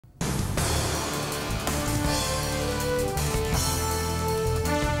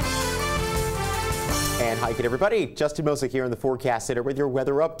Hi again, everybody. Justin Mosley here in the Forecast Center with your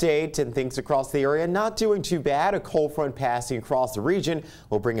weather update, and things across the area not doing too bad. A cold front passing across the region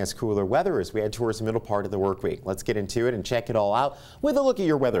will bring us cooler weather as we head towards the middle part of the work week. Let's get into it and check it all out with a look at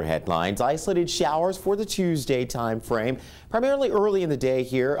your weather headlines. Isolated showers for the Tuesday time frame, primarily early in the day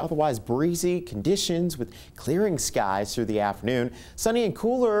here. Otherwise breezy conditions with clearing skies through the afternoon. Sunny and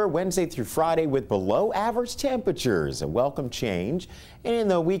cooler Wednesday through Friday with below average temperatures. A welcome change. And in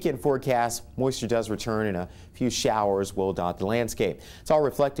the weekend forecast, moisture does return and a few showers will dot the landscape. It's all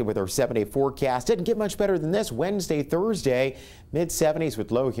reflected with our 7-day forecast. Didn't get much better than this. Wednesday, Thursday, mid-70s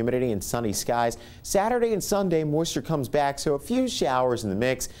with low humidity and sunny skies. Saturday and Sunday, moisture comes back, so a few showers in the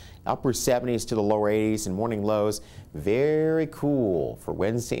mix. Upper 70s to the lower 80s and morning lows. Very cool for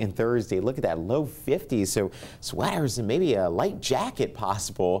Wednesday and Thursday. Look at that, low 50s, so sweaters and maybe a light jacket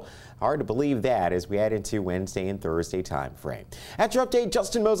possible. Hard to believe that as we head into Wednesday and Thursday time frame. At your update,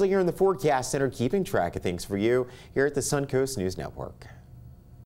 Justin Mosley here in the Forecast Center, keeping track of things for you here at the Suncoast News Network.